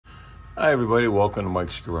Hi everybody, welcome to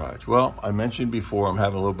Mike's Garage. Well, I mentioned before I'm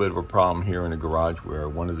having a little bit of a problem here in the garage where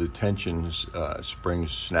one of the tension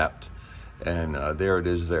springs snapped, and there it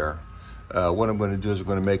is there. What I'm going to do is I'm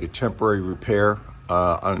going to make a temporary repair.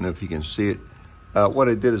 I don't know if you can see it. What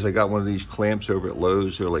I did is I got one of these clamps over at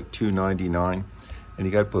Lowe's. They're like $2.99, and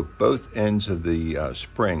you got to put both ends of the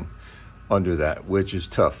spring under that, which is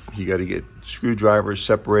tough. You got to get screwdrivers,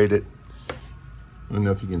 separate it. I don't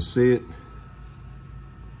know if you can see it,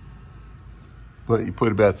 but you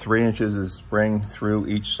put about 3 inches of spring through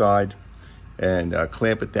each side and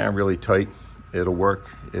clamp it down really tight. It'll work.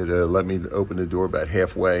 It'll let me open the door about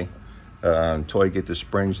halfway until I get the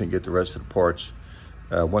springs and get the rest of the parts.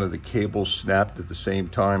 One of the cables snapped at the same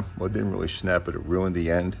time. Well, it didn't really snap, but it ruined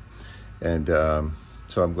the end. And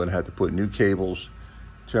so I'm going to have to put new cables,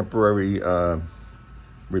 temporary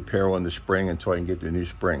repair on the spring until I can get the new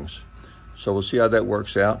springs. So we'll see how that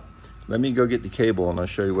works out. Let me go get the cable and I'll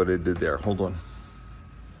show you what I did there. Hold on.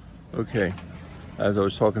 Okay, as I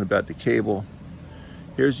was talking about the cable,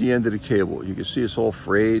 here's the end of the cable. You can see it's all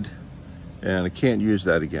frayed and I can't use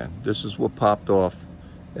that again. This is what popped off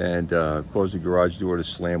and caused the garage door to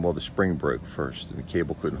slam. Well, the spring broke first and the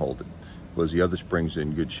cable couldn't hold it because the other spring's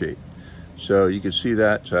in good shape. So you can see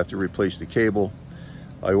that, so I have to replace the cable.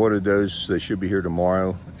 I ordered those, they should be here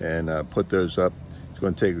tomorrow, and put those up. It's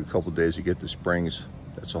going to take a couple days to get the springs.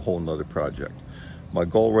 That's a whole nother project. My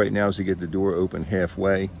goal right now is to get the door open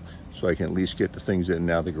halfway so I can at least get the things in and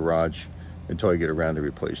out of the garage until I get around to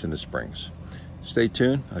replacing the springs. Stay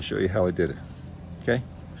tuned, I'll show you how I did it. Okay,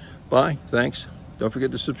 bye, thanks. Don't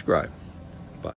forget to subscribe.